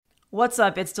What's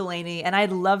up? It's Delaney, and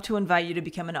I'd love to invite you to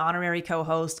become an honorary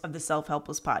co-host of the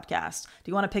Self-Helpless podcast. Do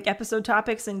you want to pick episode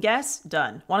topics and guests?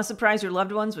 Done. Want to surprise your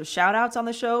loved ones with shout-outs on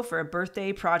the show for a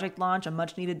birthday, project launch, a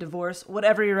much-needed divorce?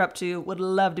 Whatever you're up to, would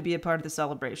love to be a part of the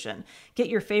celebration. Get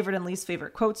your favorite and least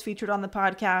favorite quotes featured on the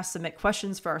podcast, submit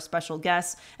questions for our special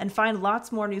guests, and find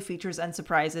lots more new features and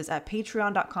surprises at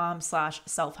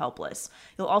patreon.com/selfhelpless.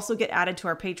 You'll also get added to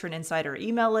our Patron Insider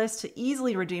email list to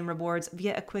easily redeem rewards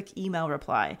via a quick email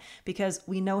reply, because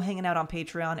we know hanging out on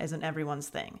Patreon isn't everyone's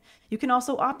thing. You can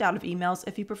also opt out of emails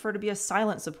if you prefer to be a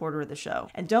silent supporter of the show.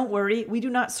 And don't worry, we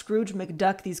do not Scrooge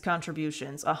McDuck these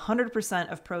contributions.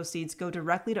 100% of proceeds go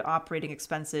directly to operating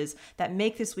expenses that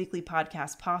make this weekly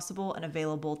podcast possible and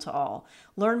available to all.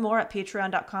 Learn more at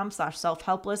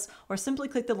patreon.com/selfhelpless or simply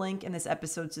click the link in this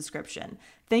episode's description.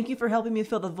 Thank you for helping me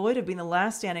fill the void of being the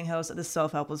last standing host of the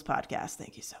Self-Helpless podcast.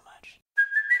 Thank you so much.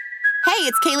 Hey,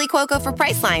 it's Kaylee Cuoco for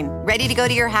Priceline. Ready to go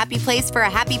to your happy place for a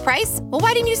happy price? Well,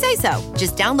 why didn't you say so?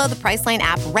 Just download the Priceline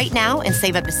app right now and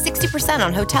save up to 60%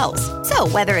 on hotels. So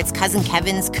whether it's Cousin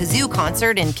Kevin's Kazoo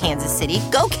Concert in Kansas City,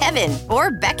 go Kevin, or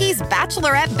Becky's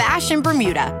Bachelorette Bash in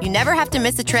Bermuda, you never have to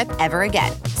miss a trip ever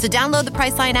again. So download the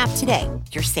Priceline app today.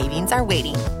 Your savings are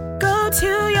waiting. Go to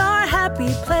your happy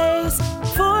place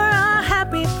for a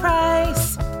happy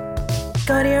price.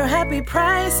 Go to your happy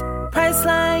price,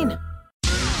 Priceline.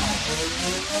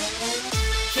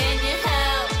 Can you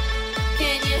help?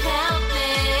 Can you help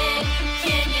me?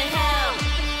 Can you help?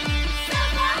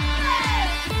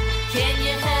 Self-helpless! Can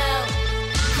you help?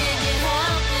 Can you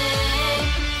help me?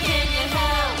 Can you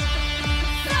help?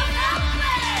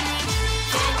 Self-helpless!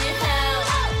 Can you help?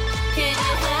 Can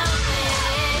you help me?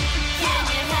 Can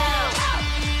you help?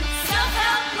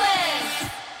 Self-helpless!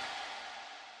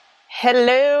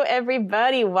 Hello,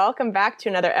 everybody. Welcome back to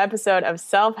another episode of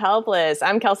Self-Helpless.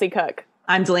 I'm Kelsey Cook.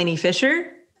 I'm Delaney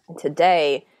Fisher. And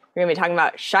today, we're going to be talking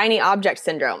about shiny object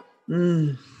syndrome.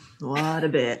 What a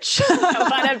bitch.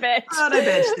 What a bitch. What a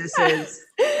bitch this is.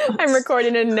 I'm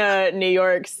recording in New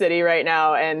York City right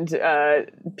now, and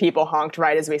people honked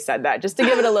right as we said that, just to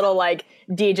give it a little, like,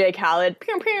 DJ Khaled,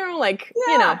 pew, pew, like,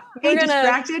 Yeah. you know. Ain't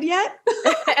distracted yet?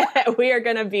 We are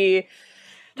going to be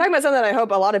talking about something that I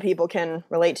hope a lot of people can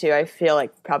relate to. I feel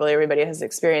like probably everybody has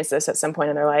experienced this at some point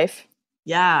in their life.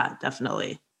 Yeah,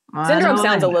 definitely. Syndrome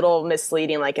sounds a little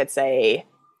misleading, like it's a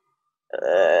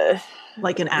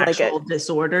like an actual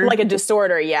disorder. like a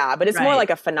disorder, yeah, but it's more Right. like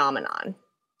a phenomenon.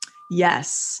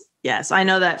 Yes. I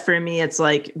know that for me, it's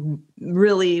like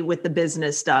really with the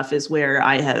business stuff is where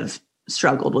I have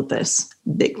struggled with this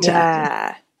big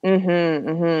time.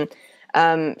 Yeah.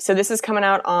 So this is coming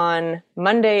out on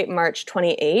Monday, March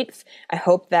 28th. I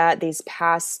hope that these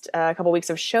past couple weeks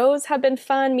of shows have been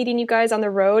fun, meeting you guys on the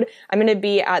road. I'm going to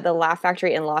be at the Laugh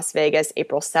Factory in Las Vegas,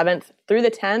 April 7th through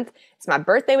the 10th. It's my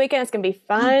birthday weekend. It's going to be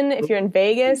fun. If you're in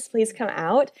Vegas, please come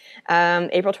out.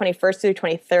 April 21st through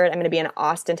 23rd, I'm going to be in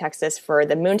Austin, Texas for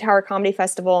the Moon Tower Comedy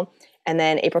Festival. And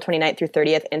then April 29th through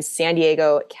 30th in San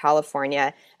Diego,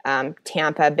 California.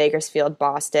 Tampa, Bakersfield,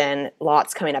 Boston,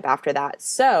 lots coming up after that.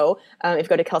 So if you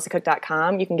go to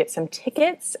kelseycook.com, you can get some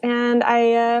tickets, and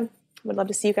I would love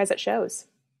to see you guys at shows.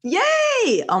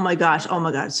 Yay! Oh my gosh.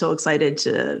 So excited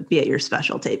to be at your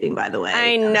special taping, by the way.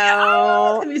 I know.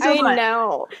 Oh, it's gonna be so fun. I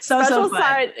know. So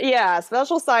fun.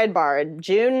 Special sidebar.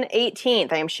 June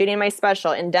 18th, I am shooting my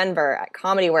special in Denver at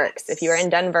Comedy Works. If you are in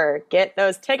Denver, get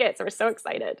those tickets. We're so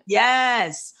excited.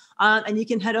 Yes. And you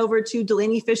can head over to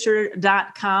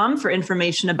DelaneyFisher.com for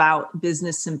information about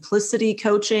business simplicity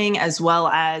coaching, as well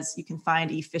as you can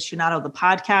find Efficionado, the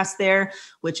podcast there,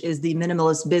 which is the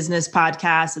Minimalist Business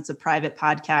Podcast. It's a private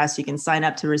podcast. You can sign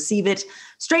up to receive it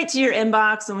straight to your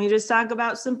inbox. And we just talk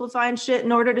about simplifying shit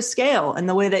in order to scale in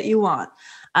the way that you want.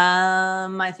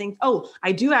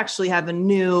 I do actually have a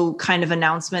new kind of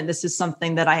announcement. This is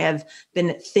something that I have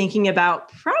been thinking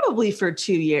about probably for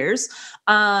 2 years.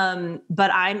 But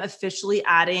I'm officially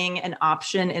adding an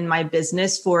option in my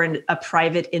business for a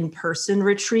private in-person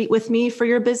retreat with me for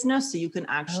your business. So you can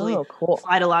actually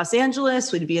fly to Los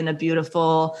Angeles. We'd be in a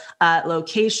beautiful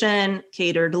location,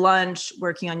 catered lunch,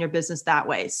 working on your business that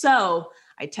way. So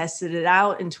I tested it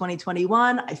out in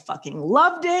 2021. I fucking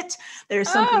loved it. There's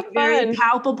something very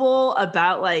palpable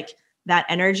about like that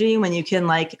energy when you can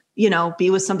be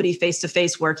with somebody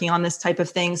face-to-face working on this type of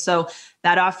thing. So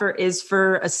that offer is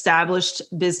for established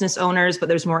business owners, but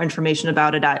there's more information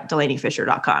about it at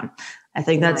DelaneyFisher.com. I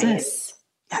think that's it. Yes.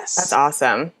 That's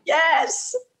awesome.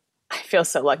 Yes. I feel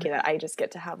so lucky that I just get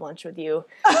to have lunch with you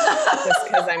just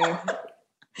because I'm your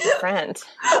friend.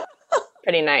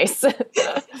 Pretty nice.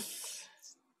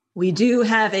 We do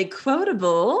have a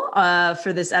quotable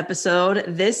for this episode.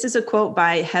 This is a quote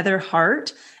by Heather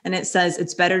Hart, and it says,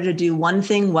 "It's better to do one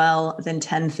thing well than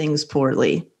 10 things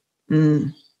poorly."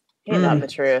 Ain't that the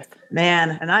truth?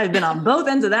 Man, and I've been on both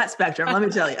ends of that spectrum, let me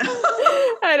tell you.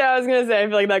 I know, I was going to say, I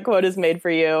feel like that quote is made for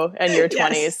you and your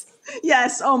 20s.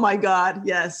 Yes. Oh my God.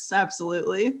 Yes,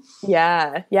 absolutely.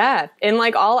 Yeah. Yeah. In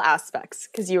like all aspects.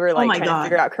 Because you were like trying to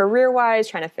figure out career-wise,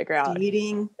 trying to figure out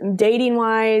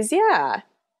dating-wise. Yeah.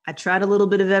 I tried a little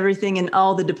bit of everything in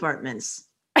all the departments.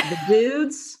 The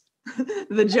dudes,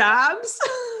 the jobs,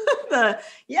 But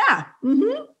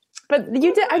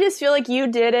you did, I just feel like you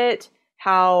did it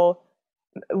how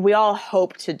we all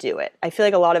hope to do it. I feel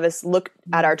like a lot of us look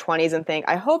at our 20s and think,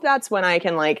 I hope that's when I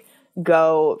can like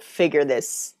go figure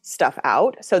this stuff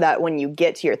out so that when you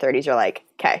get to your 30s, you're like,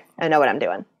 okay, I know what I'm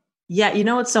doing. Yeah. You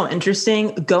know, what's so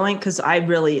interesting because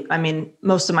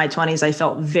most of my 20s, I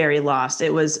felt very lost.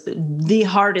 It was the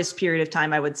hardest period of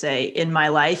time, I would say, in my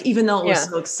life, even though it was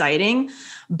so exciting.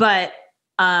 But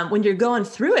when you're going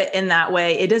through it in that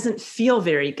way, it doesn't feel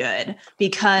very good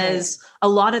because a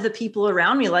lot of the people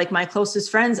around me, like my closest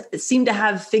friends, seem to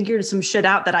have figured some shit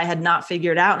out that I had not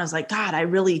figured out. And I was like, God,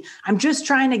 I'm just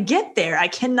trying to get there. I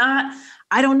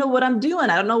don't know what I'm doing.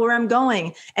 I don't know where I'm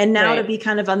going. And now to be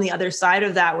kind of on the other side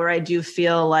of that, where I do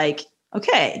feel like,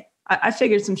 okay, I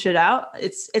figured some shit out.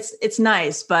 It's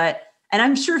nice, and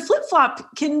I'm sure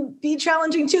flip-flop can be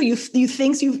challenging too. You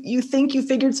think you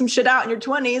figured some shit out in your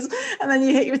 20s, and then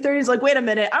you hit your 30s like, wait a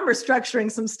minute, I'm restructuring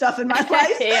some stuff in my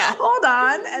life. Hold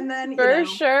on. And then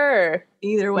sure.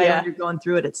 Either way, when you're going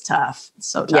through it, it's tough. It's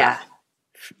so tough. Yeah,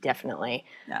 definitely.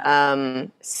 Yeah.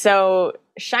 So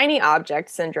shiny object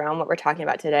syndrome, what we're talking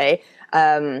about today,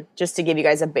 just to give you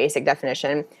guys a basic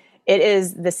definition, it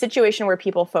is the situation where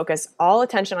people focus all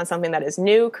attention on something that is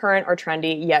new, current, or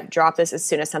trendy, yet drop this as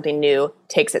soon as something new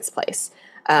takes its place.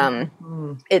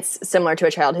 It's similar to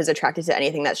a child who's attracted to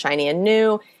anything that's shiny and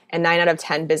new, and 9 out of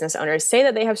 10 business owners say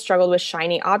that they have struggled with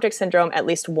shiny object syndrome at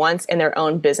least once in their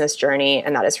own business journey,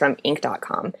 and that is from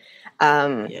Inc.com.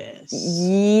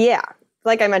 Yeah.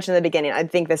 Like I mentioned in the beginning, I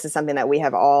think this is something that we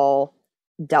have all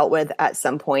dealt with at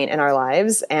some point in our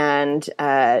lives, and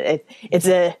it's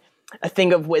a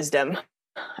thing of wisdom,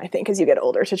 I think, as you get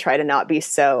older, to try to not be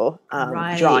so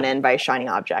drawn in by shiny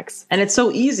objects. And it's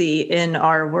so easy in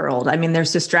our world. I mean,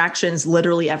 there's distractions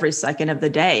literally every second of the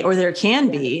day, or there can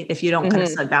be if you don't kind of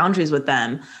set boundaries with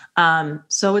them.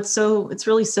 So it's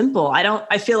really simple.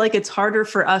 I feel like it's harder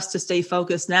for us to stay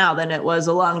focused now than it was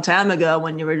a long time ago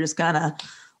when you were just kind of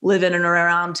living in or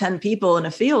around 10 people in a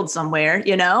field somewhere, and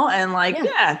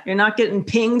you're not getting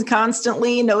pinged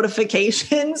constantly,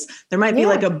 notifications. There might be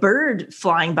like a bird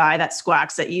flying by that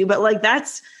squawks at you, but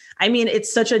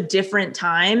it's such a different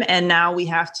time. And now we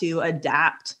have to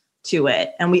adapt to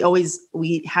it. And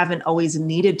we haven't always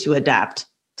needed to adapt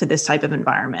to this type of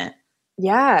environment.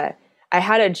 Yeah. I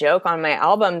had a joke on my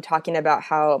album talking about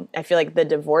how I feel like the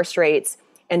divorce rates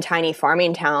in tiny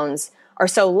farming towns are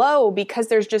so low because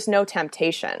there's just no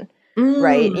temptation,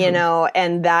 right?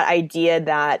 And that idea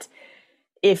that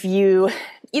if you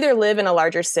either live in a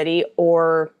larger city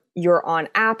or you're on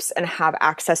apps and have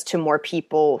access to more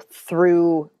people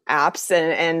through apps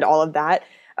and all of that,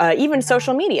 even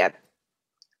social media,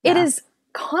 it is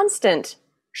constant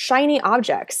shiny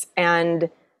objects.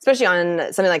 And especially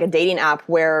on something like a dating app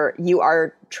where you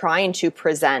are trying to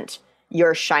present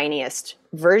your shiniest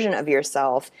version of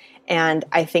yourself. And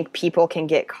I think people can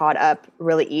get caught up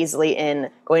really easily in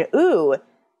going, ooh,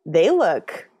 they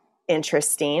look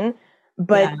interesting.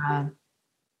 But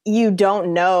you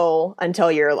don't know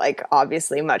until you're like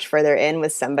obviously much further in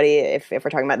with somebody, if we're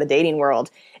talking about the dating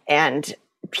world. And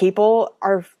people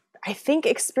are, I think,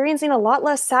 experiencing a lot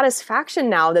less satisfaction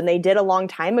now than they did a long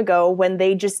time ago when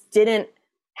they just didn't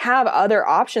have other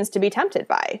options to be tempted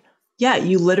by. Yeah,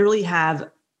 you literally have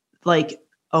like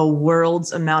a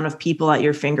world's amount of people at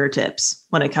your fingertips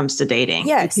when it comes to dating.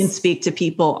 Yes. You can speak to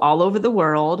people all over the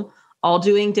world, all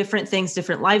doing different things,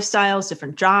 different lifestyles,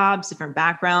 different jobs, different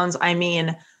backgrounds. I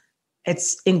mean,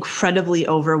 it's incredibly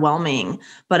overwhelming,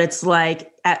 but it's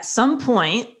like at some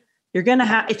point you're going to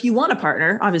have, if you want a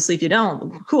partner, obviously if you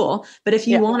don't, cool. But if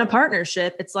you want a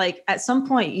partnership, it's like at some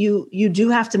point you do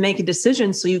have to make a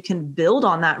decision so you can build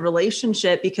on that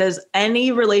relationship, because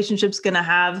any relationship's going to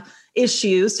have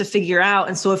issues to figure out.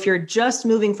 And so if you're just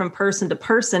moving from person to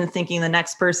person, thinking the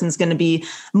next person's going to be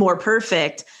more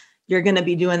perfect, you're going to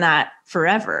be doing that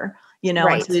forever,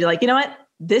 Right. Until you're like, you know what,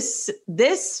 this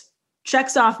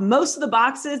checks off most of the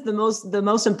boxes, the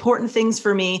most important things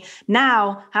for me.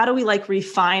 Now, how do we like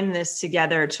refine this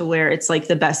together to where it's like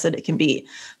the best that it can be?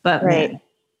 But man,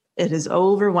 it is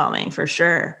overwhelming for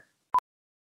sure.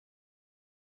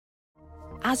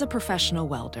 As a professional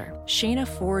welder, Shayna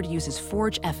Ford uses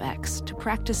Forge FX to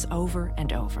practice over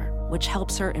and over, which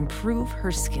helps her improve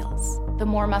her skills. The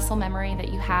more muscle memory that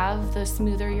you have, the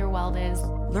smoother your weld is.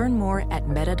 Learn more at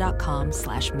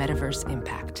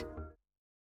meta.com/metaverseimpact.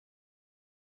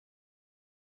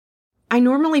 I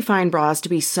normally find bras to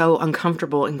be so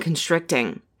uncomfortable and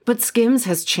constricting, but Skims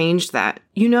has changed that.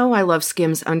 You know I love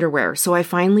Skims underwear, so I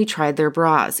finally tried their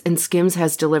bras, and Skims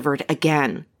has delivered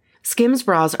again. Skims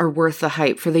bras are worth the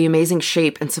hype for the amazing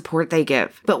shape and support they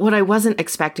give, but what I wasn't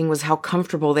expecting was how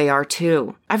comfortable they are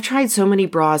too. I've tried so many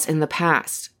bras in the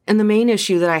past, and the main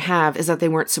issue that I have is that they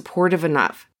weren't supportive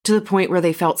enough, to the point where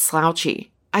they felt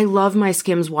slouchy. I love my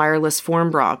Skims wireless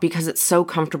form bra because it's so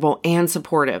comfortable and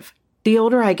supportive. The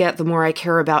older I get, the more I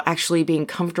care about actually being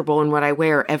comfortable in what I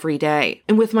wear every day.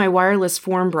 And with my wireless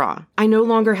form bra, I no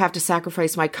longer have to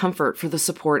sacrifice my comfort for the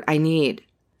support I need.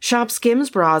 Shop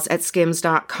Skims bras at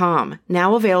skims.com,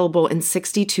 now available in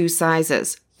 62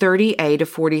 sizes, 30A to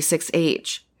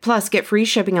 46H. Plus, get free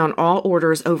shipping on all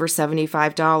orders over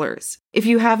 $75. If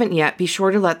you haven't yet, be sure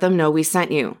to let them know we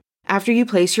sent you. After you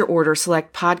place your order,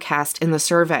 select podcast in the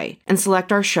survey and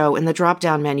select our show in the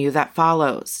drop-down menu that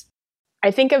follows. I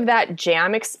think of that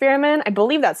jam experiment. I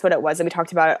believe that's what it was that we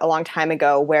talked about a long time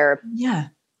ago, where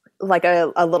like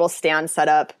a little stand set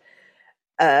up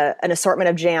an assortment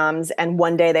of jams, and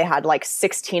one day they had like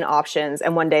 16 options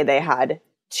and one day they had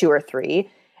 2 or 3,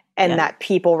 and that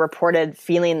people reported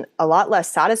feeling a lot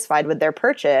less satisfied with their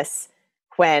purchase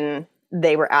when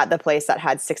they were at the place that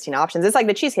had 16 options. It's like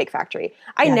the Cheesecake Factory.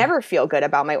 I never feel good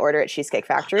about my order at Cheesecake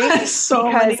Factory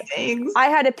so many things. I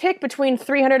had to pick between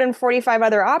 345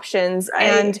 other options. Right.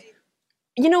 And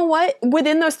you know what?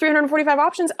 Within those 345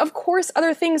 options, of course,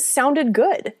 other things sounded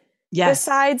good. Yes.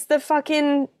 Besides the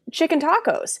fucking chicken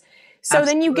tacos. So Absolutely.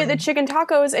 Then you get the chicken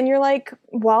tacos and you're like,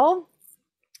 well,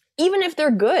 even if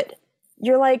they're good,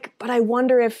 you're like, but I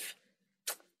wonder if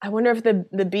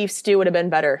the beef stew would have been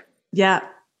better. Yeah.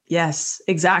 Yes,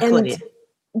 exactly.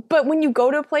 But when you go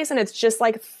to a place and it's just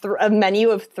like a menu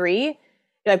of 3, you're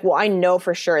like, well, I know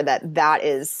for sure that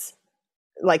is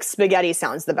like spaghetti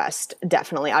sounds the best,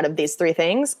 definitely out of these 3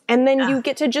 things. And then you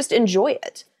get to just enjoy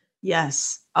it.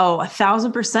 Yes. Oh,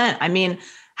 1,000%. I mean,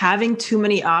 having too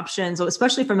many options,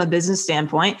 especially from a business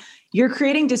standpoint, you're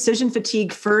creating decision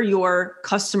fatigue for your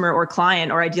customer or client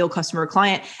or ideal customer or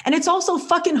client. And it's also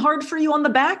fucking hard for you on the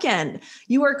back end.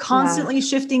 You are constantly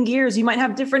shifting gears. You might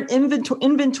have different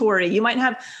inventory. You might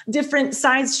have different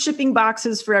size shipping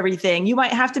boxes for everything. You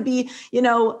might have to be,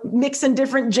 mixing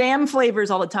different jam flavors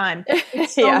all the time.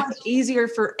 It's so much easier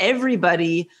for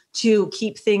everybody to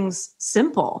keep things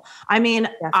simple. I mean,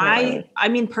 I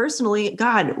mean, personally,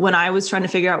 God, when I was trying to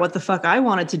figure out what the fuck I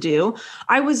wanted to do,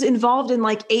 I was involved in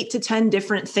like 8 to 10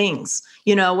 different things,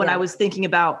 when I was thinking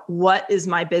about what is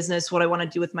my business, what I want to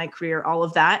do with my career, all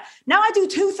of that. Now I do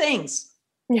 2 things.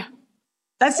 Yeah.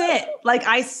 That's it. Like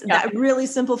that really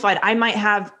simplified. I might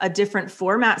have a different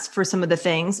formats for some of the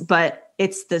things, but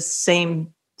it's the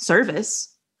same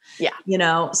service.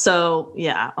 Yeah. So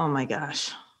yeah. Oh my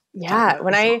gosh. Yeah,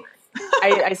 when I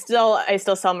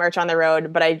still sell merch on the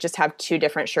road, but I just have 2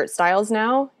 different shirt styles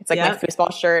now. It's like my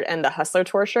foosball shirt and the Hustler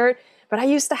Tour shirt. But I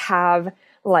used to have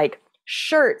like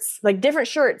shirts, like different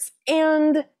shirts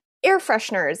and air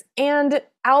fresheners and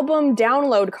album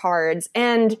download cards.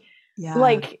 And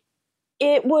like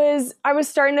I was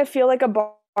starting to feel like a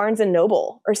Barnes and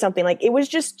Noble or something. Like it was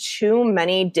just too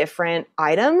many different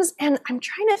items. And I'm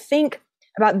trying to think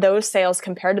about those sales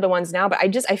compared to the ones now. But I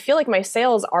feel like my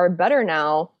sales are better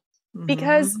now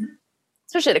because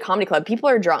especially at a comedy club, people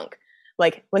are drunk.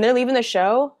 Like when they're leaving the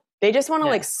show, they just want to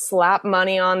like slap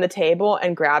money on the table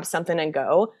and grab something and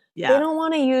go. Yeah. They don't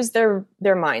want to use their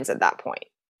minds at that point.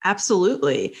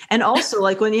 Absolutely. And also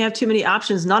like when you have too many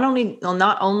options, not only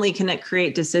can it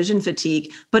create decision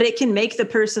fatigue, but it can make the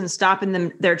person stop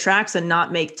in their tracks and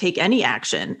not take any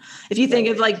action. If you think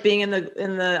of like being in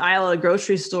the aisle of a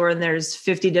grocery store and there's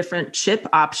 50 different chip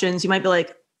options, you might be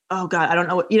like, oh God, I don't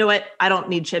know. You know what? I don't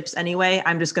need chips anyway.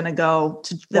 I'm just going to go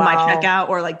to my checkout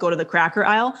or like go to the cracker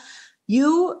aisle.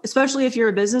 You, especially if you're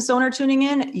a business owner tuning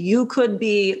in, you could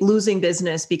be losing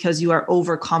business because you are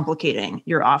overcomplicating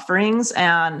your offerings.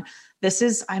 And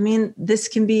this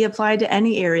can be applied to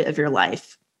any area of your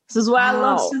life. This is why I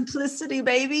love simplicity,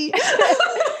 baby.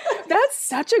 That's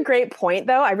such a great point,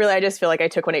 though. I just feel like I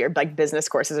took one of your like business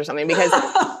courses or something, because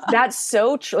that's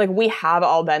so true. Like we have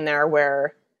all been there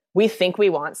where we think we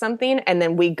want something and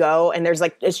then we go and there's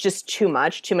like, it's just too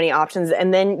many options.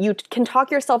 And then you can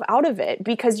talk yourself out of it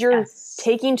because you're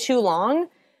taking too long.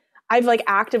 I've like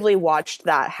actively watched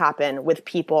that happen with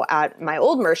people at my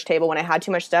old merch table when I had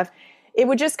too much stuff. It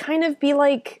would just kind of be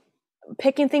like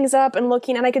picking things up and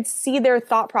looking, and I could see their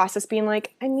thought process being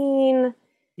like, I mean,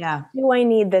 Yeah. do I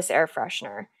need this air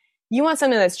freshener? You want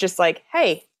something that's just like,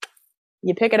 hey,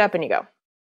 you pick it up and you go.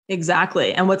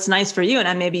 Exactly. And what's nice for you,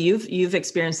 and maybe you've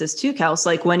experienced this too, Kels,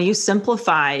 like when you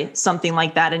simplify something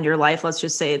like that in your life, let's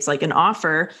just say it's like an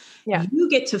offer, you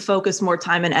get to focus more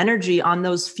time and energy on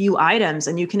those few items,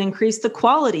 and you can increase the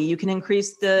quality. You can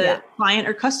increase the client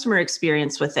or customer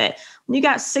experience with it. When you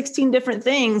got 16 different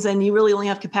things and you really only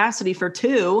have capacity for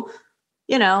 2,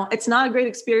 it's not a great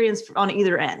experience on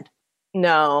either end.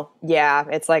 No. Yeah.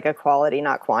 It's like a quality,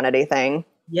 not quantity thing.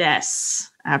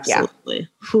 Yes, absolutely.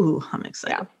 Whew, I'm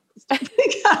excited.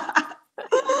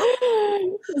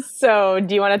 So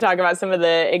do you want to talk about some of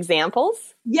the examples?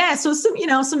 Yeah. So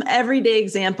some everyday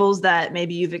examples that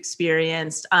maybe you've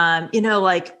experienced,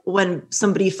 like when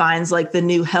somebody finds like the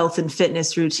new health and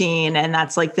fitness routine and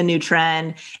that's like the new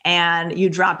trend, and you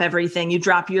drop everything, you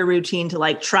drop your routine to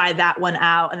like try that one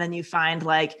out. And then you find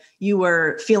like you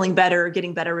were feeling better,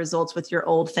 getting better results with your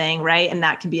old thing. Right. And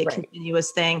that can be a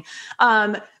continuous thing.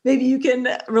 Maybe you can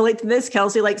relate to this,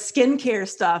 Kelsey, like skincare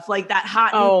stuff, like that hot.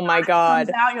 Oh my God.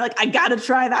 Comes out, you're like, I got to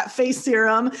try that face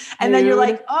serum. And then you're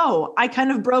like, oh, I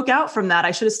kind of broke out from that. I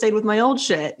should have stayed with my old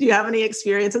shit. Do you have any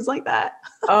experiences like that?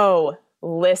 Oh,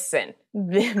 listen,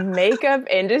 the makeup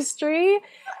industry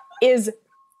is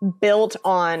built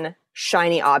on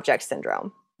shiny object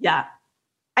syndrome. Yeah.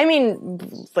 I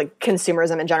mean, like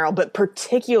consumerism in general, but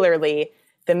particularly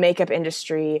the makeup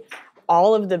industry.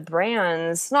 All of the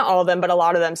brands, not all of them, but a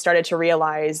lot of them started to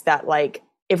realize that like,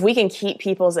 if we can keep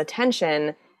people's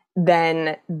attention,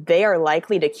 then they are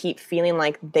likely to keep feeling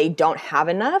like they don't have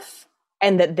enough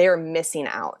and that they're missing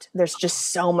out. There's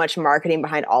just so much marketing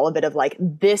behind all of it of like,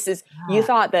 this is, you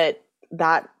thought that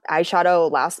eyeshadow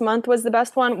last month was the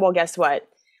best one. Well, guess what?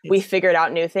 We figured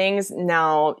out new things.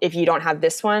 Now, if you don't have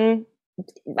this one,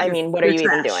 I mean, what are you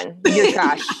even doing? You're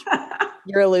trash.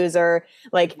 You're a loser.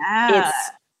 Like it's,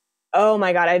 oh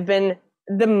my God,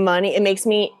 it makes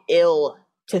me ill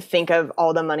to think of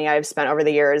all the money I've spent over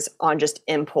the years on just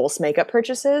impulse makeup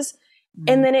purchases.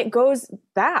 And then it goes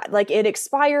bad. Like it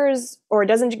expires or it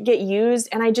doesn't get used.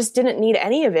 And I just didn't need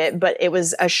any of it, but it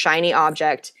was a shiny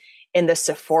object in the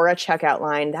Sephora checkout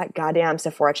line, that goddamn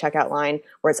Sephora checkout line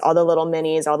where it's all the little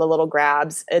minis, all the little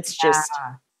grabs. It's just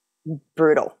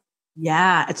brutal.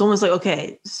 Yeah. It's almost like,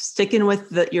 okay, sticking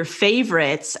with your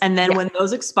favorites. And then when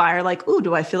those expire, like, ooh,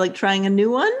 do I feel like trying a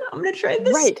new one? I'm going to try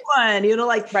this one,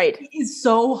 it is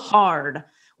so hard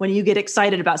when you get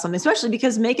excited about something, especially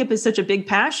because makeup is such a big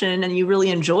passion and you really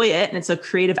enjoy it. And it's a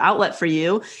creative outlet for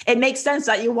you. It makes sense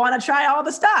that you want to try all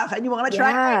the stuff and you want to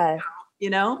try it,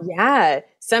 Yeah.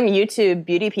 Some YouTube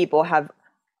beauty people have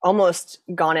almost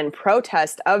gone in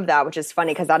protest of that, which is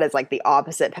funny because that is like the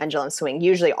opposite pendulum swing.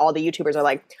 Usually all the YouTubers are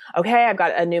like, okay, I've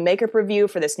got a new makeup review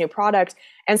for this new product.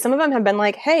 And some of them have been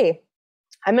like, hey,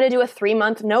 I'm going to do a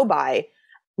 3-month no buy.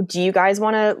 Do you guys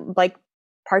want to like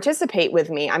participate with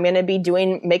me? I'm going to be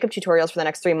doing makeup tutorials for the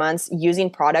next 3 months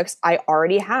using products I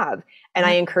already have. And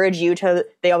I encourage you to,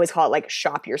 they always call it like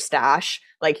shop your stash.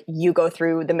 Like you go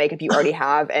through the makeup you already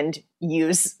have and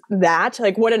use that.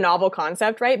 Like what a novel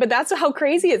concept, right? But that's how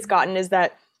crazy it's gotten, is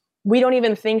that we don't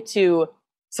even think to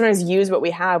sometimes use what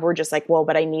we have. We're just like, well,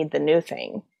 but I need the new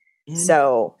thing.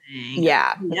 So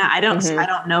yeah. I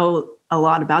don't know a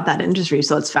lot about that industry.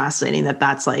 So it's fascinating that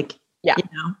that's like,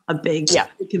 a big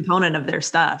component of their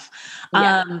stuff.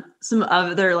 Some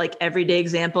other like everyday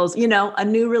examples, a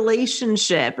new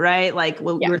relationship, right? Like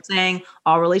what we're saying,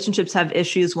 all relationships have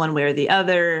issues one way or the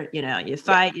other. You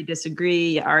fight, you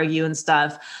disagree, you argue and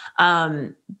stuff.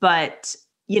 But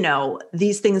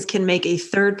these things can make a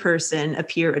third person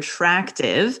appear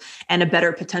attractive and a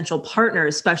better potential partner,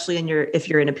 especially if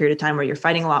you're in a period of time where you're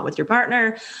fighting a lot with your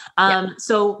partner.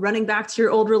 So running back to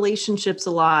your old relationships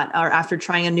a lot, or after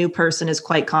trying a new person is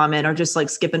quite common, or just like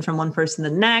skipping from one person to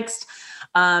the next.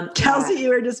 Kelsey, you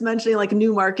were just mentioning like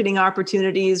new marketing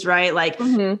opportunities, right? Like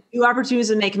new opportunities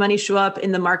to make money show up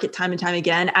in the market time and time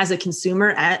again as a consumer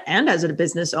and as a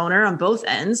business owner on both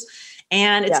ends.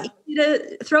 And it's easy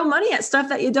to throw money at stuff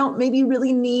that you don't maybe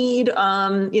really need,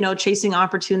 chasing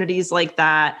opportunities like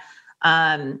that.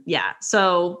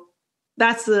 So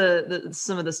that's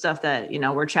some of the stuff that,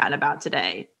 we're chatting about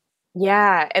today.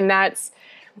 Yeah. And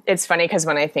it's funny because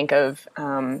when I think of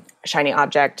shiny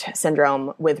object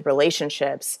syndrome with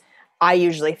relationships, I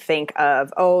usually think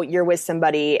of, oh, you're with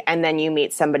somebody and then you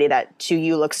meet somebody that to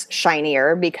you looks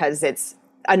shinier because it's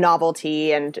a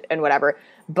novelty and whatever.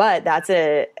 But that's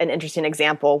an interesting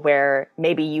example where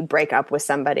maybe you break up with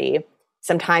somebody,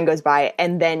 some time goes by,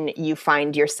 and then you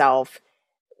find yourself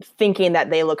thinking that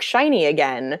they look shiny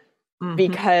again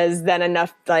because then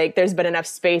there's been enough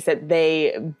space that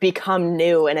they become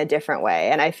new in a different way.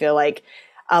 And I feel like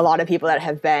a lot of people that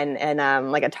have been in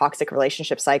like a toxic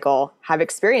relationship cycle have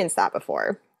experienced that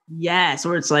before. Yes,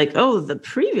 or it's like, oh, the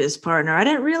previous partner, I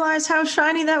didn't realize how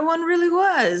shiny that one really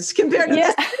was compared to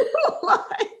this one.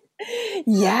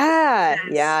 Yeah.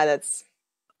 Yeah, that's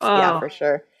for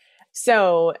sure.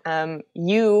 So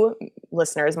you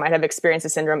listeners might have experienced the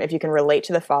syndrome if you can relate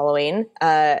to the following.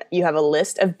 You have a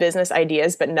list of business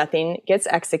ideas, but nothing gets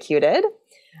executed.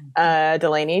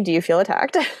 Delaney, do you feel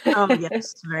attacked? Oh,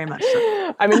 yes, very much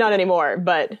so. I mean, not anymore,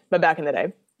 but back in the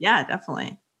day. Yeah,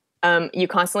 definitely. You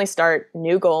constantly start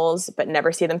new goals, but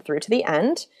never see them through to the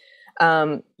end.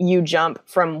 You jump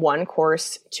from one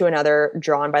course to another,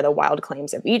 drawn by the wild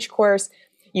claims of each course.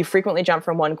 You frequently jump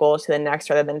from one goal to the next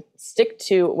rather than stick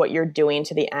to what you're doing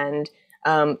to the end.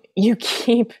 You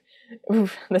keep,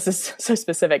 this is so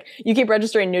specific, you keep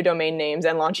registering new domain names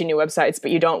and launching new websites,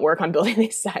 but you don't work on building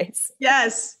these sites.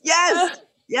 Yes.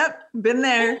 Yep. Been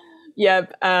there.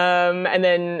 Yep. And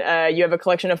then you have a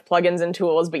collection of plugins and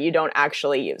tools, but you don't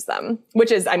actually use them,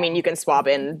 which is, I mean, you can swap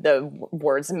in the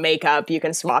words makeup, you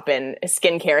can swap in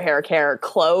skincare, hair care,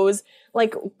 clothes.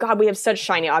 Like, God, we have such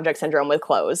shiny object syndrome with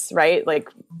clothes, right? Like,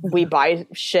 we buy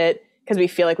shit because we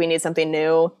feel like we need something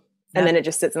new, and then it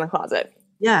just sits in the closet.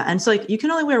 Yeah. And it's like, you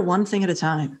can only wear one thing at a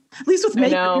time. At least with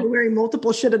makeup, you're wearing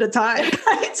multiple shit at a time,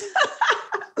 right?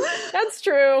 That's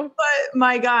true. But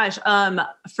my gosh,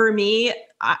 for me,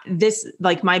 this,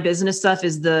 like, my business stuff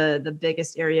is the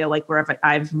biggest area, like, where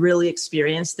I've really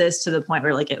experienced this to the point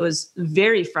where, like, it was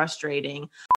very frustrating.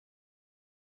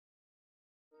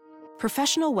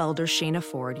 Professional welder Shayna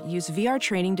Ford used VR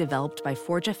training developed by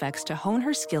ForgeFX to hone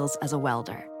her skills as a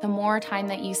welder. The more time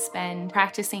that you spend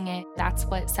practicing it, that's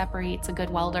what separates a good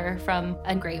welder from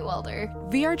a great welder.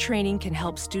 VR training can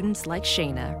help students like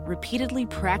Shayna repeatedly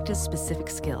practice specific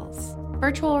skills.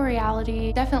 Virtual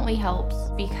reality definitely helps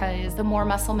because the more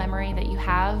muscle memory that you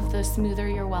have, the smoother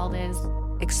your weld is.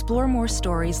 Explore more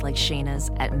stories like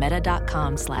Shayna's at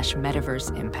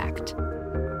meta.com/metaverseimpact.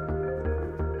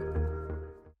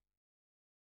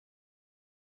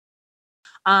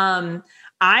 I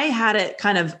had it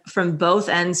kind of from both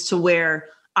ends to where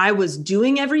I was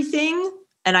doing everything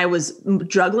and I was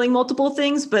juggling multiple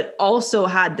things, but also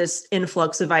had this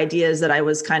influx of ideas that I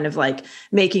was kind of like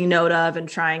making note of and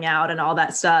trying out and all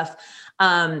that stuff.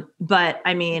 But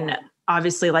I mean,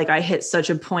 obviously, like, I hit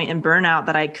such a point in burnout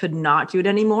that I could not do it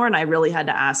anymore. And I really had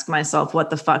to ask myself,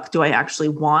 what the fuck do I actually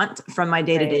want from my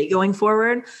day-to-day going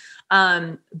forward?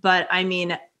 But I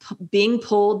mean, being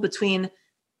pulled between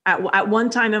at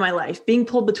one time in my life, being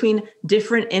pulled between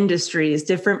different industries,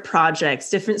 different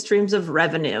projects, different streams of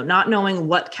revenue, not knowing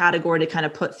what category to kind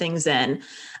of put things in.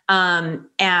 And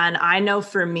I know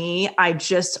for me, I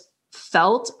just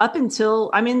felt up until,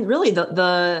 I mean, really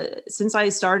since I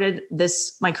started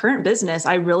my current business,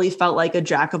 I really felt like a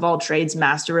jack of all trades,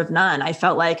 master of none. I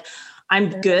felt like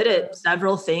I'm good at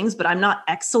several things, but I'm not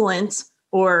excellent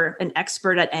or an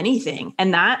expert at anything.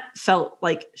 And that felt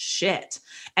like shit.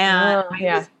 And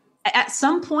at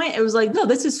some point it was like, no,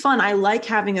 this is fun. I like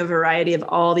having a variety of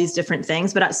all these different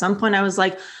things. But at some point I was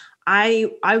like, I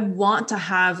want to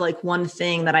have like one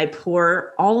thing that I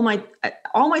pour all my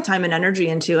time and energy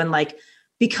into and like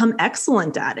become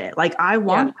excellent at it. Like, I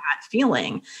want that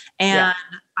feeling. And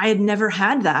I had never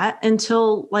had that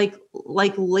until like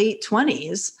late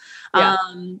 20s.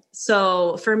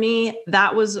 So for me,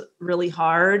 that was really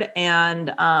hard.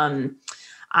 And,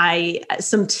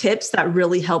 some tips that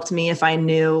really helped me if I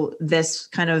knew this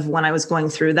kind of when I was going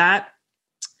through that.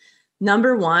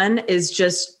 Number one is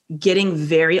just getting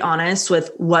very honest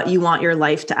with what you want your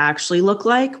life to actually look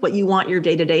like, what you want your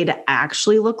day-to-day to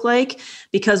actually look like.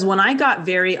 Because when I got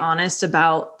very honest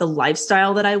about the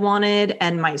lifestyle that I wanted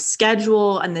and my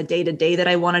schedule and the day-to-day that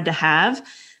I wanted to have,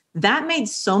 that made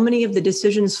so many of the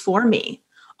decisions for me.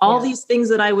 All these things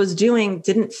that I was doing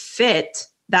didn't fit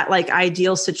that like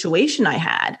ideal situation I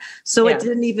had. So it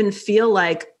didn't even feel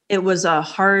like it was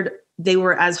they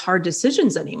were as hard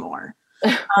decisions anymore.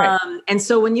 Right. And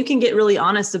so when you can get really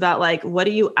honest about like, what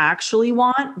do you actually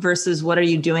want versus what are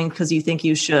you doing because you think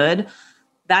you should,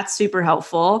 that's super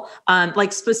helpful.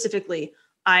 Like specifically,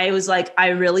 I was like, I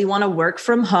really want to work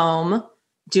from home,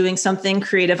 doing something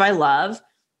creative I love,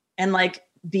 and like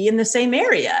be in the same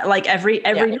area. Like every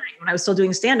night when I was still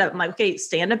doing stand-up, I'm like, okay,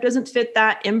 stand-up doesn't fit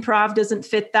that. Improv doesn't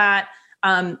fit that.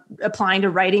 Applying to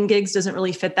writing gigs doesn't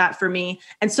really fit that for me.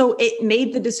 And so it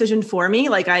made the decision for me.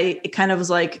 Like it kind of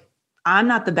was like, I'm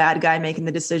not the bad guy making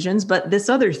the decisions, but this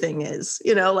other thing is,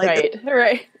 like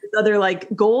right. this other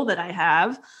like goal that I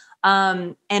have.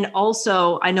 And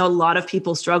also, I know a lot of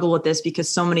people struggle with this because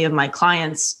so many of my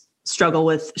clients struggle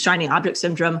with shiny object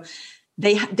syndrome.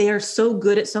 They are so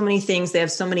good at so many things. They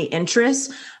have so many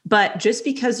interests, but just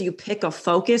because you pick a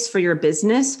focus for your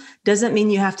business doesn't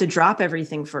mean you have to drop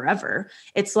everything forever.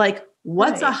 It's like,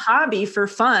 what's a hobby for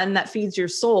fun that feeds your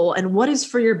soul? And what is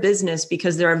for your business?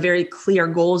 Because there are very clear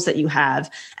goals that you have,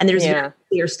 and there's very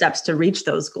clear steps to reach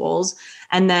those goals.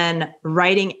 And then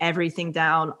writing everything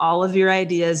down, all of your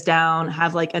ideas down,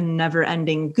 have like a never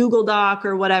ending Google Doc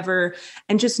or whatever.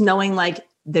 And just knowing like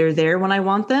they're there when I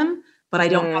want them, but I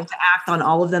don't have to act on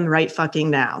all of them right fucking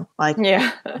now. Like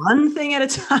one thing at a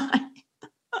time.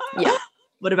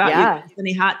 What about you?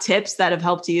 Any hot tips that have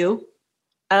helped you?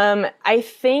 I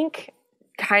think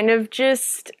kind of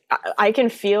just, I can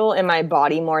feel in my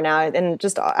body more now. And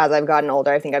just as I've gotten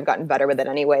older, I think I've gotten better with it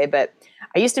anyway. But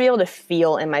I used to be able to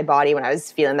feel in my body when I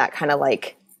was feeling that kind of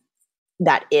like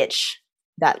that itch,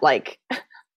 that like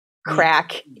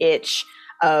crack itch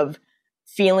of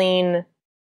feeling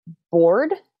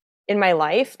bored in my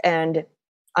life and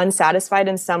unsatisfied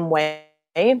in some way.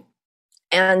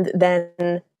 And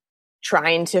then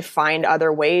trying to find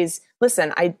other ways.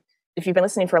 Listen, if you've been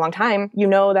listening for a long time, you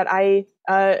know that I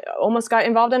almost got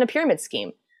involved in a pyramid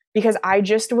scheme because I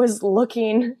just was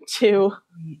looking to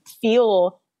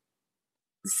feel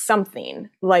something.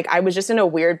 Like I was just in a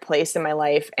weird place in my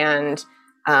life. And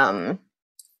that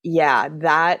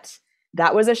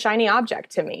was a shiny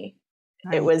object to me.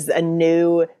 Right. It was a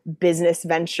new business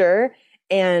venture.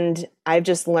 And I've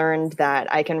just learned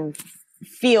that I can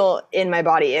feel in my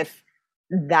body if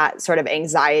that sort of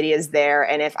anxiety is there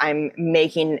and if I'm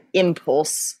making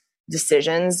impulse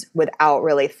decisions without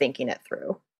really thinking it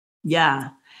through. Yeah.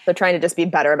 So trying to just be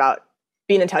better about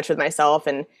being in touch with myself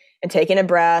and taking a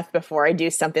breath before I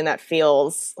do something that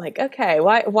feels like, okay,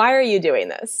 why are you doing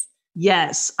this?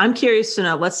 Yes. I'm curious to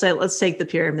know, let's take the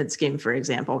pyramid scheme, for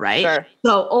example, right? Sure.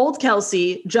 So old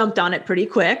Kelsey jumped on it pretty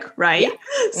quick, right?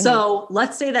 Yeah. So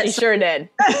let's say that she sure did.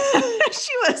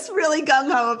 She was really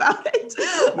gung-ho about it.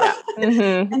 Yeah.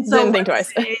 Mm-hmm. And so didn't think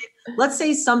twice. Let's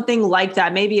say something like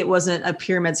that. Maybe it wasn't a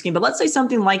pyramid scheme, but let's say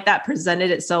something like that presented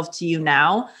itself to you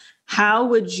now. How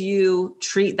would you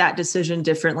treat that decision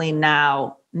differently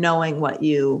now, knowing what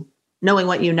you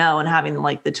know and having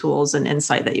like the tools and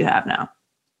insight that you have now?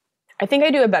 I think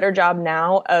I do a better job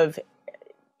now of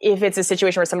if it's a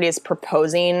situation where somebody is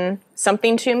proposing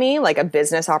something to me, like a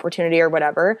business opportunity or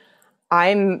whatever,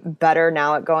 I'm better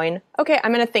now at going, okay,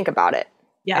 I'm going to think about it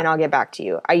and I'll get back to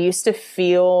you. I used to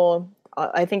feel,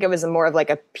 I think it was more of like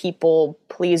a people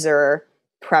pleaser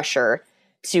pressure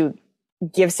to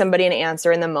give somebody an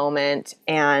answer in the moment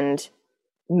and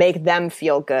make them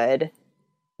feel good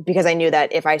because I knew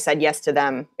that if I said yes to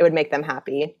them, it would make them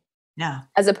happy. Yeah.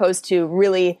 As opposed to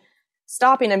really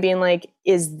stopping and being like,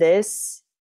 is this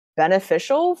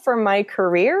beneficial for my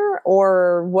career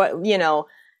or what,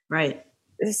 right.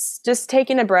 It's just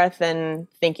taking a breath and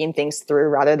thinking things through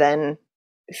rather than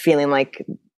feeling like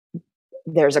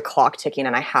there's a clock ticking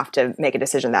and I have to make a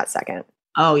decision that second.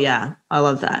 Oh yeah. I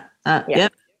love that.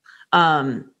 Yep.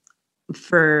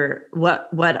 For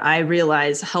what I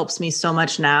realize helps me so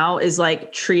much now is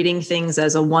like treating things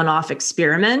as a one-off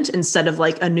experiment instead of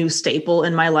like a new staple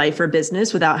in my life or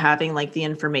business without having like the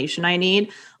information I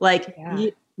need. Like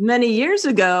many years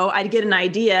ago, I'd get an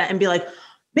idea and be like,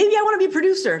 maybe I want to be a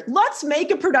producer. Let's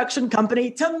make a production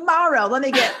company tomorrow. Let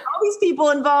me get all these people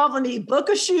involved. Let me book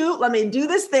a shoot. Let me do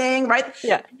this thing. Right.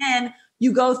 Yeah. And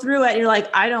you go through it and you're like,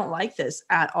 I don't like this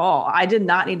at all. I did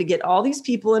not need to get all these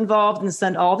people involved and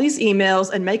send all these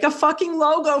emails and make a fucking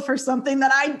logo for something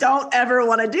that I don't ever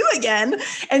want to do again.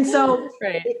 And so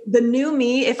the new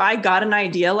me, if I got an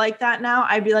idea like that now,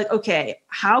 I'd be like, okay,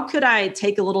 how could I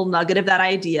take a little nugget of that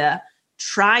idea,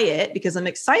 try it because I'm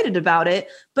excited about it,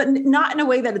 but not in a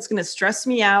way that it's going to stress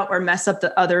me out or mess up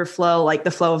the other flow, like the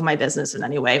flow of my business in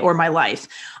any way or my life.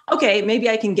 Okay, maybe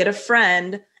I can get a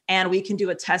friend and we can do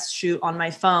a test shoot on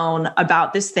my phone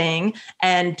about this thing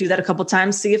and do that a couple of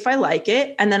times, see if I like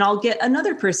it. And then I'll get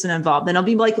another person involved. Then it'll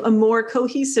be like a more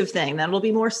cohesive thing. Then it'll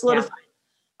be more solidified.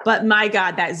 Yeah. But my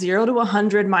God, that 0 to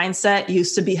 100 mindset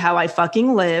used to be how I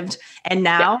fucking lived. And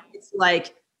now it's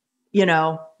like,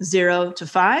 0 to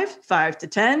 5, 5 to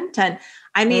 10, 10.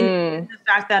 I mean, the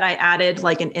fact that I added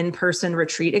like an in-person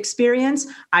retreat experience,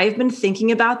 I've been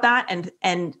thinking about that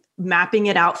and mapping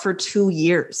it out for 2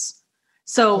 years.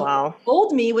 So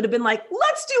old me would have been like,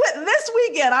 let's do it this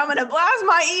weekend. I'm going to blast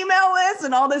my email list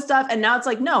and all this stuff. And now it's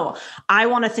like, no, I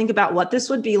want to think about what this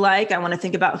would be like. I want to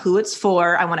think about who it's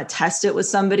for. I want to test it with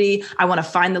somebody. I want to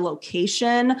find the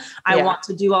location. I want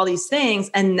to do all these things.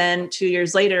 And then 2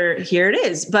 years later, here it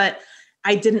is. But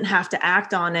I didn't have to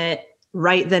act on it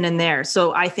right then and there.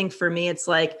 So I think for me, it's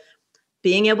like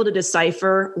being able to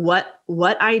decipher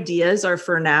what ideas are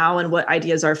for now and what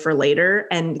ideas are for later,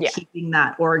 and keeping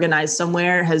that organized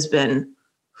somewhere has been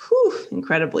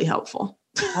incredibly helpful.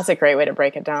 That's a great way to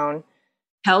break it down.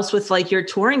 Helps with like your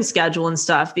touring schedule and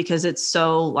stuff, because it's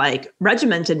so like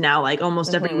regimented now, like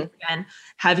almost every weekend.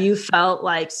 Have you felt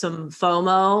like some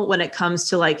FOMO when it comes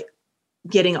to like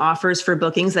getting offers for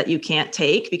bookings that you can't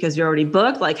take because you're already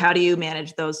booked? Like, how do you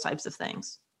manage those types of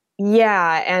things?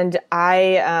 Yeah. And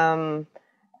I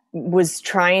was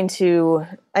trying to,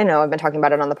 I know I've been talking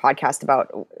about it on the podcast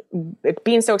about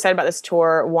being so excited about this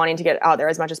tour, wanting to get out there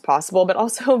as much as possible, but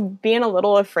also being a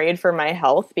little afraid for my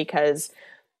health because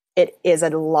it is a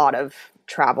lot of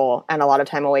travel and a lot of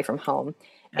time away from home.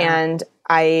 Yeah. And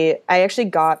I actually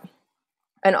got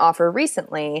an offer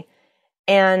recently,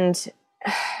 and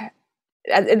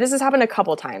this has happened a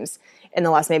couple times in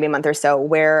the last maybe month or so,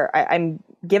 where I'm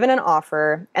given an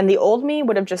offer and the old me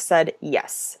would have just said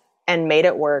yes and made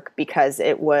it work because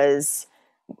it was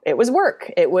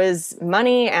work. It was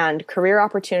money and career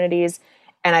opportunities.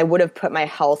 And I would have put my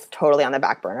health totally on the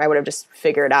back burner. I would have just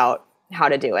figured out how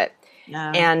to do it.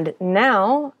 Yeah. And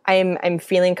now I'm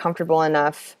feeling comfortable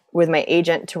enough with my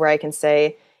agent to where I can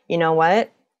say, you know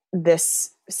what,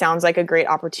 this sounds like a great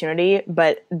opportunity,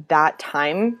 but that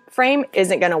time frame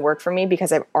isn't going to work for me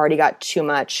because I've already got too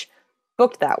much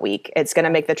booked that week. It's going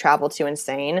to make the travel too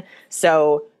insane.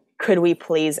 So could we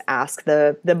please ask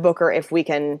the booker if we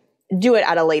can do it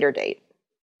at a later date?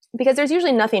 Because there's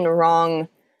usually nothing wrong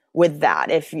with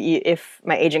that. If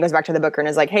my agent goes back to the booker and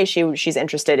is like, hey, she's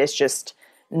interested, it's just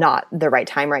not the right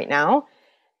time right now,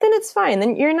 then it's fine.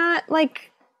 Then you're not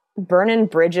like burning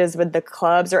bridges with the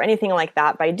clubs or anything like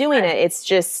that by doing it. It's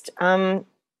just, I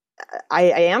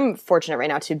am fortunate right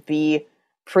now to be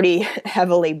pretty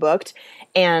heavily booked,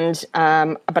 and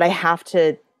but I have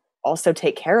to also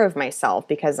take care of myself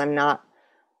because I'm not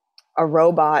a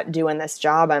robot doing this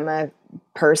job. I'm a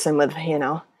person with,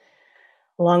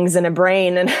 lungs and a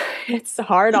brain, and it's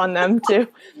hard on them to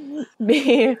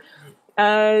be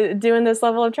doing this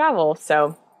level of travel.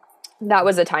 So that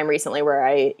was a time recently where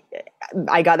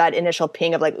I got that initial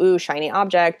ping of like, ooh, shiny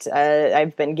object.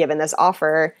 I've been given this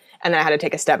offer. And then I had to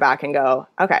take a step back and go,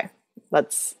 okay,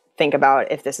 let's think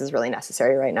about if this is really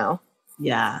necessary right now.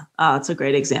 Yeah. Oh, it's a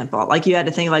great example. Like you had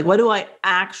to think like, what do I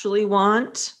actually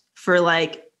want for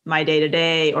like my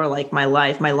day-to-day or like my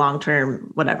life, my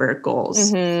long-term, whatever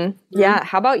goals. Mm-hmm. Yeah.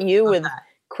 How about you with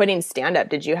quitting stand-up?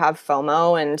 Did you have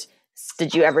FOMO, and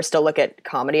did you ever still look at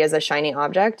comedy as a shiny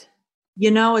object?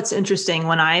 It's interesting.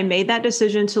 When I made that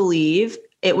decision to leave,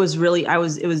 it was really, it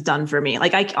was done for me.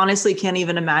 Like, I honestly can't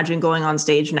even imagine going on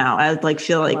stage now. I would like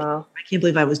feel like, wow, I can't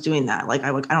believe I was doing that. Like, I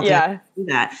don't think I could do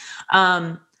that.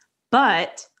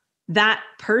 But that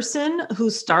person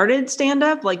who started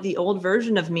stand-up, like the old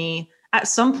version of me, at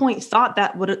some point thought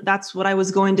that's what I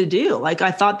was going to do. Like,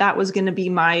 I thought that was going to be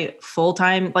my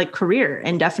full-time like career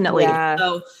indefinitely. Yeah.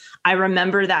 So I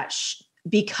remember that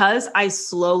because I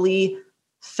slowly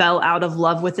fell out of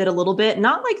love with it a little bit,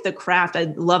 not like the craft.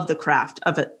 I love the craft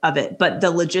of it, but the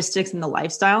logistics and the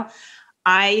lifestyle.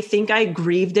 I think I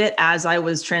grieved it as I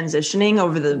was transitioning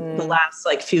over the last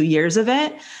like few years of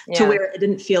it to where it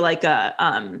didn't feel like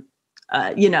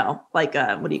what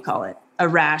do you call it? A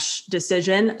rash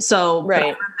decision. So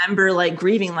I remember like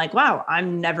grieving, like, wow,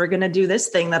 I'm never going to do this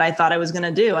thing that I thought I was going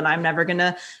to do. And I'm never going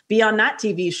to be on that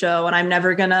TV show. And I'm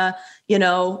never going to,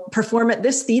 perform at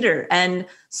this theater. And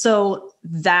so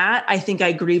that I think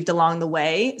I grieved along the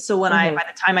way. So when by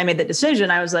the time I made the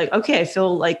decision, I was like, okay, I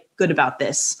feel like good about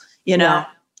this, And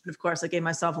of course I gave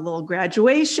myself a little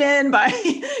graduation by,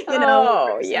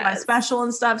 my special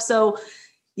and stuff. So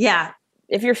yeah.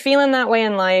 If you're feeling that way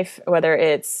in life, whether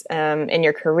it's in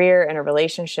your career, in a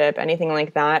relationship, anything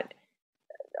like that,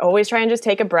 always try and just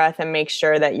take a breath and make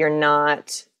sure that you're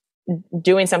not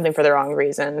doing something for the wrong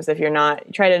reasons. If you're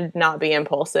not, try to not be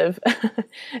impulsive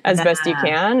as best you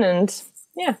can. And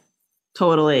yeah.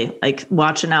 Totally. Like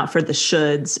watching out for the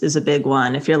shoulds is a big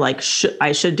one. If you're like,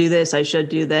 I should do this, I should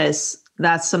do this,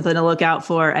 that's something to look out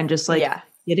for. And just like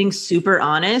getting super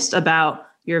honest about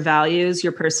your values,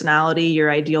 your personality,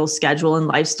 your ideal schedule and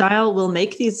lifestyle will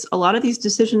make a lot of these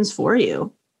decisions for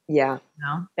you. Yeah.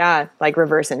 Yeah. Like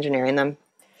reverse engineering them.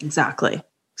 Exactly.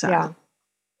 Yeah.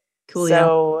 Cool.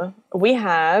 So we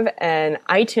have an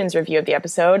iTunes review of the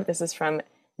episode. This is from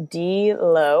D.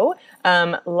 Lowe.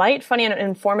 Light, funny, and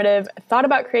informative. Thought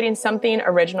about creating something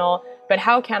original, but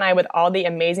how can I with all the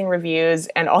amazing reviews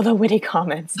and all the witty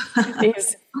comments?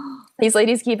 These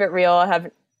ladies keep it real,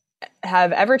 have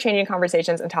have ever-changing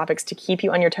conversations and topics to keep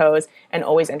you on your toes and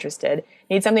always interested.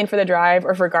 Need something for the drive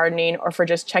or for gardening or for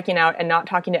just checking out and not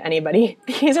talking to anybody?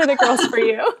 These are the girls for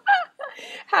you.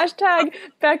 Hashtag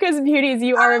Becca's Beauties.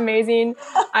 You are amazing.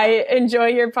 I enjoy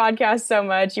your podcast so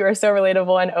much. You are so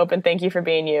relatable and open. Thank you for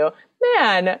being you.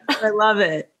 Man. I love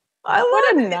it.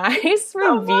 What a nice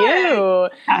review.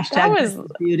 Hashtag Becca's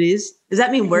Beauties. Does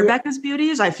that mean we're Becca's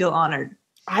Beauties? I feel honored.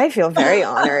 I feel very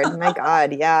honored. My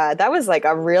God. Yeah. That was like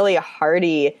a really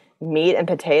hearty meat and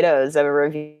potatoes of a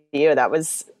review. That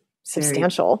was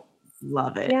substantial.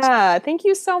 Love it. Yeah. Thank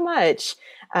you so much.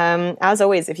 As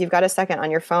always, if you've got a second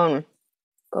on your phone,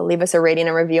 go leave us a rating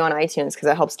and review on iTunes because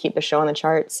that helps keep the show on the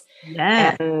charts.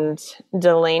 Yeah. And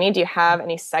Delaney, do you have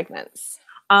any segments?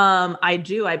 I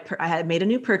do. I had made a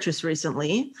new purchase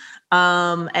recently.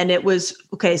 And it was,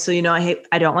 okay. So,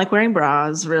 I don't like wearing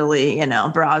bras really,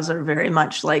 bras are very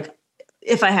much like,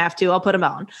 if I have to, I'll put them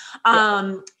on.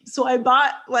 So I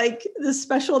bought like this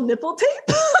special nipple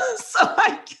tape. so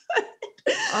I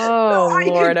could,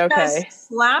 Lord. Okay.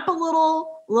 Slap a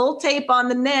little tape on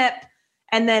the nip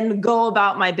and then go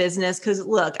about my business. Cause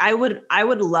look, I would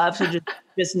love to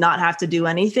just not have to do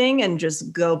anything and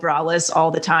just go braless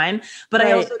all the time. But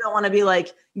I also don't want to be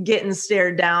like getting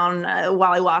stared down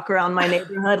while I walk around my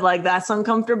neighborhood. Like that's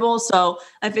uncomfortable. So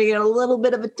I figured a little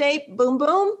bit of a tape, boom,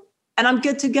 boom, and I'm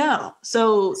good to go.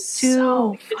 So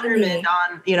determined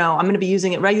on, I'm going to be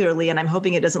using it regularly and I'm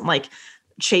hoping it doesn't like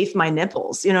chafe my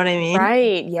nipples. You know what I mean?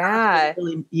 Right. Yeah. I've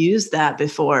really used that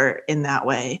before in that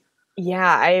way.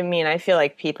 Yeah. I mean, I feel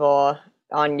like people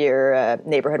on your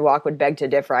neighborhood walk would beg to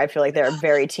differ. I feel like they're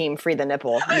very team free the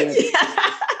nipple.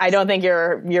 I don't think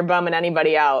you're bumming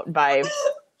anybody out by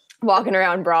walking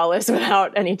around braless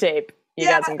without any tape. You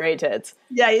got some great tits.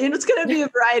 Yeah, it's going to be a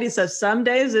variety. So some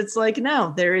days it's like,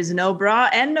 no, there is no bra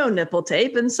and no nipple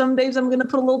tape. And some days I'm going to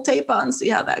put a little tape on and see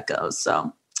how that goes.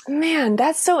 So, man,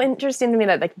 that's so interesting to me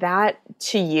that like that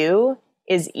to you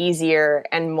is easier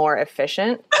and more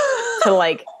efficient to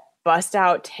like bust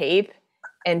out tape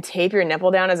and tape your nipple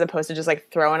down as opposed to just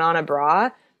like throwing on a bra.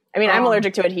 I mean, I'm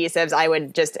allergic to adhesives. I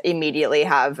would just immediately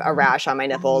have a rash on my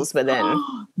nipples within.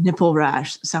 Nipple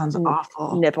rash sounds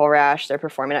awful. Nipple rash. They're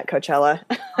performing at Coachella.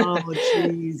 Oh,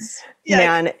 jeez.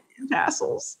 Man.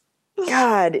 Tassels.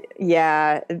 God.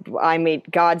 Yeah. I mean,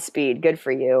 Godspeed. Good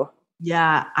for you.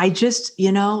 Yeah. I just,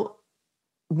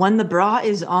 when the bra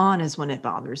is on is when it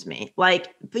bothers me.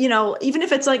 Like, even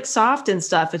if it's like soft and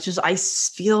stuff, it's just, I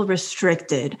feel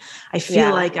restricted. I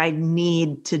feel like I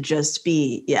need to just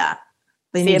be,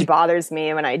 it bothers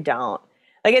me when I don't.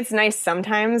 Like, it's nice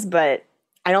sometimes, but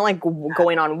I don't like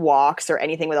going on walks or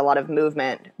anything with a lot of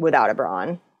movement without a bra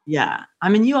on. Yeah. I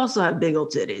mean, you also have big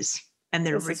old titties and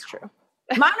they're This is true.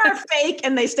 Mine are fake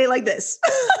and they stay like this.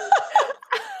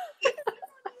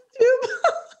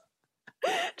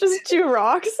 Just two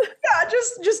rocks? Yeah,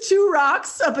 just two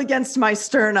rocks up against my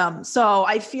sternum. So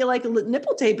I feel like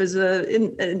nipple tape is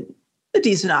a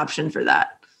decent option for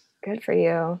that. Good for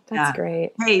you. That's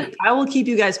great. Hey, I will keep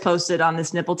you guys posted on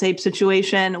this nipple tape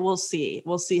situation. We'll see.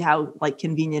 We'll see how like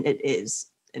convenient it is.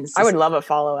 I would love a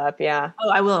follow-up. Yeah.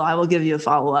 Oh, I will give you a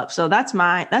follow-up. So that's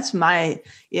my, my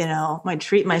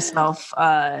treat myself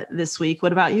this week.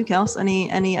 What about you, Kels? Any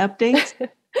updates?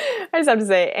 I just have to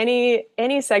say,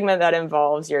 any segment that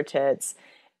involves your tits,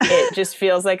 it just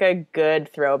feels like a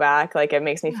good throwback. Like it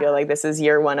makes me feel like this is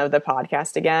year one of the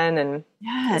podcast again. And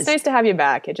it's nice to have you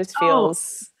back. It just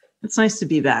feels... It's nice to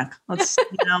be back. Let's,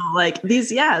 like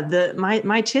these,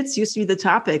 my tits used to be the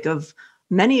topic of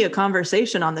many a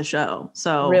conversation on the show.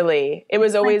 So really, it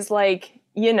was always like,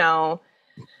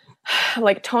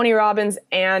 like Tony Robbins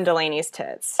and Delaney's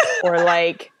tits, or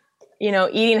like,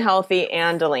 eating healthy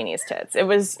and Delaney's tits.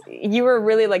 You were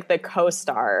really like the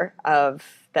co-star of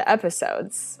the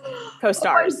episodes.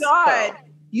 Co-stars. Oh my God.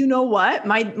 You know what?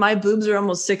 My boobs are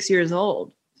almost 6 years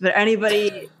old. But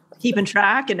anybody keeping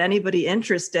track and anybody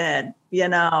interested,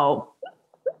 about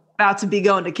to be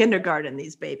going to kindergarten,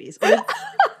 these babies.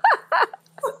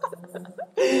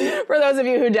 For those of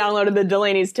you who downloaded the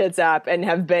Delaney's Tits app and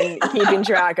have been keeping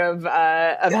track of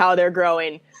how they're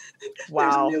growing,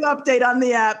 wow. There's a new update on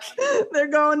the app. They're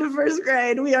going to first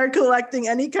grade. We are collecting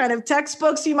any kind of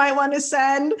textbooks you might want to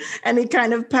send, any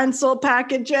kind of pencil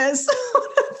packages,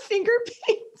 finger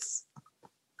paints.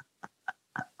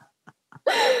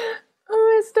 Oh,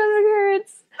 my stomach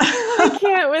hurts. I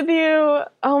can't with you.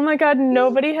 Oh my God.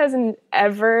 Nobody has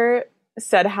ever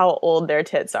said how old their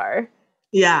tits are.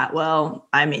 Yeah. Well,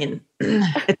 I mean,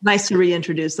 it's nice to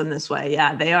reintroduce them this way.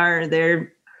 Yeah, they are.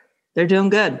 They're doing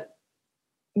good.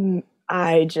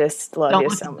 I just love you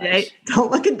so much. Don't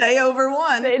look a day over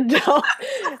one. They don't.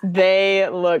 They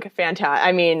look fantastic.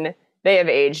 I mean, they have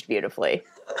aged beautifully.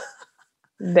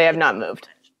 They have not moved.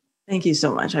 Thank you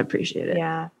so much. I appreciate it.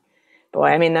 Yeah. Boy,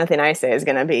 I mean, nothing I say is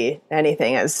going to be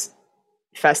anything as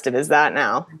festive as that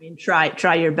now. I mean,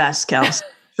 try your best, Kels.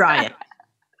 Try it.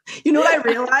 You know what I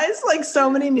realized? Like, so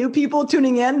many new people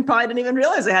tuning in probably didn't even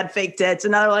realize I had fake tits.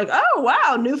 And now they're like, oh,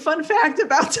 wow, new fun fact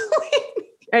about Delaney.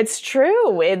 It's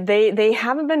true. They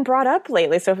haven't been brought up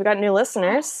lately. So if we got new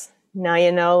listeners, now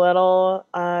you know a little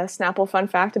Snapple fun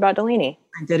fact about Delaney.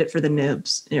 I did it for the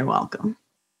noobs. You're welcome.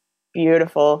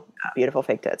 Beautiful, beautiful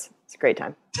fake tits. It's a great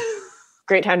time.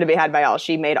 Great time to be had by all.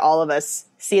 She made all of us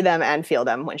see them and feel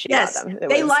them when she got them.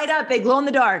 They light up. They glow in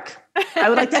the dark. I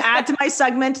would like to add to my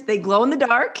segment, they glow in the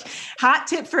dark. Hot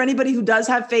tip for anybody who does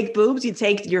have fake boobs. You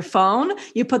take your phone,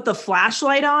 you put the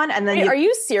flashlight on, and then Wait, are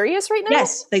you serious right now?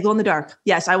 Yes, they glow in the dark.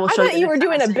 Yes, I will show you. I thought you were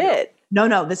doing a bit.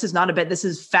 No, this is not a bit. This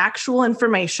is factual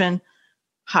information.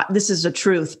 This is the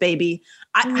truth, baby.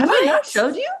 Have I not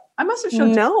showed you? I must have showed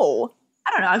you. No.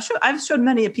 I don't know. I've showed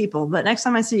many of people, but next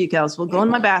time I see you, Kels, we'll go in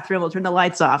my bathroom, we'll turn the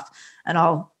lights off, and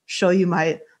I'll show you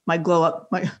my glow up,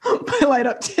 my light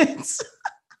up tits.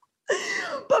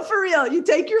 But for real, you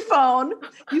take your phone,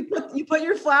 you put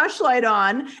your flashlight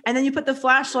on, and then you put the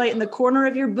flashlight in the corner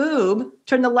of your boob,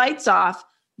 turn the lights off.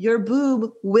 Your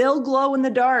boob will glow in the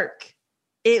dark.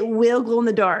 It will glow in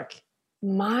the dark.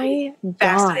 My God.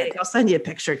 Fascinating. I'll send you a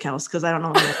picture, Kels, because I don't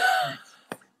know.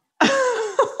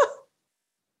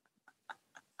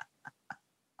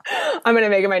 I'm going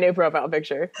to make it my new profile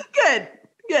picture. Good.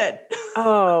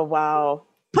 Oh, wow.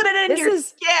 Put it in your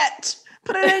skit.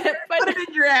 Put it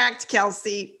in your act,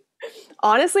 Kelsey.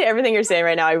 Honestly, everything you're saying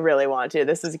right now, I really want to.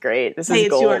 This is great. This is it's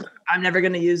gold. Yours. I'm never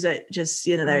going to use it. Just,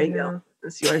 there you go.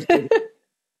 It's yours.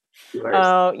 Yours.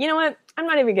 Oh, you know what? I'm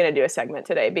not even going to do a segment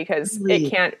today because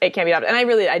it can't be up. And I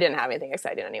didn't have anything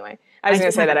exciting anyway. I was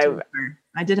going to say that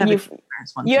I did have a twofer.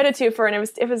 You had a twofer and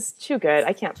it was too good.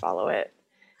 I can't follow it.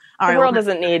 The world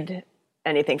doesn't need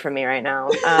anything from me right now.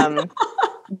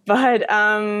 But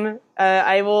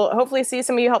I will hopefully see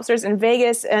some of you helpsters in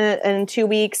Vegas in 2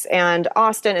 weeks, and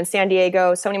Austin and San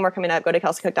Diego. So many more coming up. Go to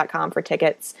kelseycook.com for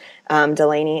tickets.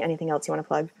 Delaney, anything else you want to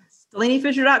plug?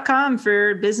 DelaneyFisher.com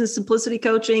for business simplicity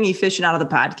coaching, efficient out of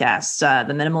the podcast,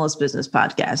 the Minimalist Business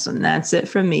Podcast. And that's it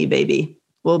from me, baby.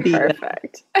 We'll be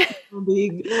perfect. We'll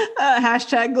be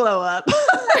hashtag glow up.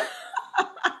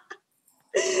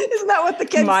 Isn't that what the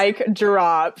kids Mic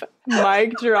drop.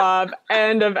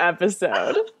 End of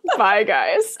episode. Bye,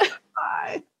 guys.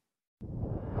 Bye.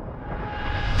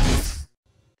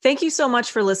 Thank you so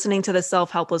much for listening to the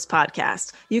Self-Helpless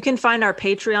Podcast. You can find our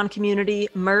Patreon community,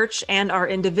 merch, and our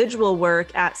individual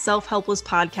work at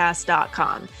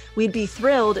selfhelplesspodcast.com. We'd be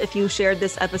thrilled if you shared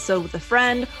this episode with a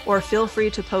friend, or feel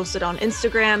free to post it on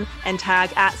Instagram and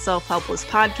tag at Self-Helpless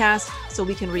Podcast so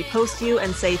we can repost you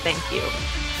and say thank you.